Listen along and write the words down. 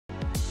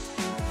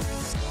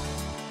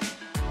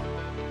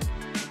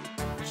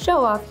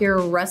Show off your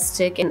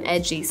rustic and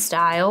edgy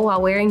style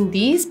while wearing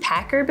these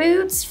Packer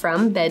boots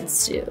from Bed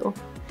Stu.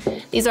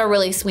 These are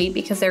really sweet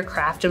because they're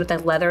crafted with a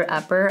leather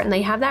upper and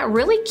they have that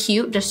really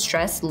cute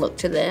distressed look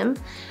to them.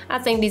 I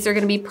think these are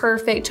going to be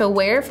perfect to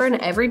wear for an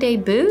everyday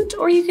boot,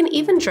 or you can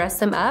even dress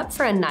them up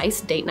for a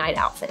nice date night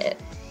outfit.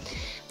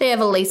 They have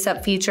a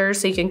lace-up feature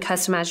so you can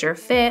customize your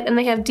fit, and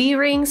they have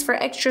D-rings for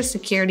extra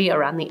security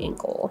around the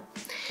ankle.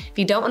 If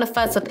you don't want to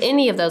fuss with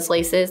any of those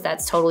laces,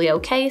 that's totally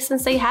okay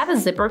since they have a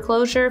zipper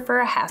closure for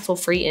a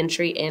hassle-free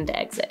entry and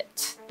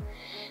exit.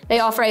 They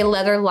offer a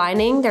leather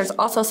lining. There's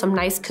also some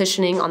nice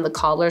cushioning on the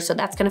collar, so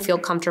that's going to feel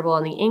comfortable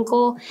on the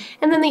ankle.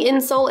 And then the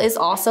insole is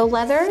also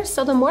leather,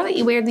 so the more that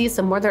you wear these,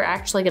 the more they're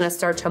actually going to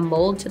start to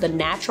mold to the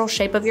natural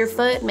shape of your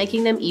foot,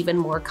 making them even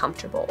more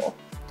comfortable.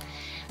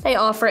 They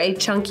offer a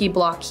chunky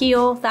block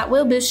heel that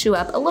will boost you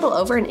up a little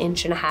over 1.5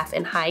 inches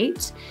in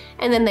height.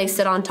 And then they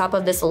sit on top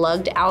of this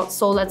lugged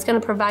outsole that's going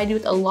to provide you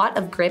with a lot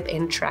of grip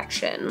and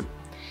traction.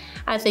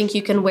 I think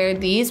you can wear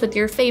these with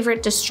your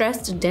favorite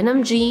distressed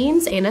denim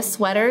jeans and a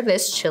sweater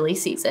this chilly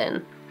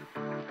season.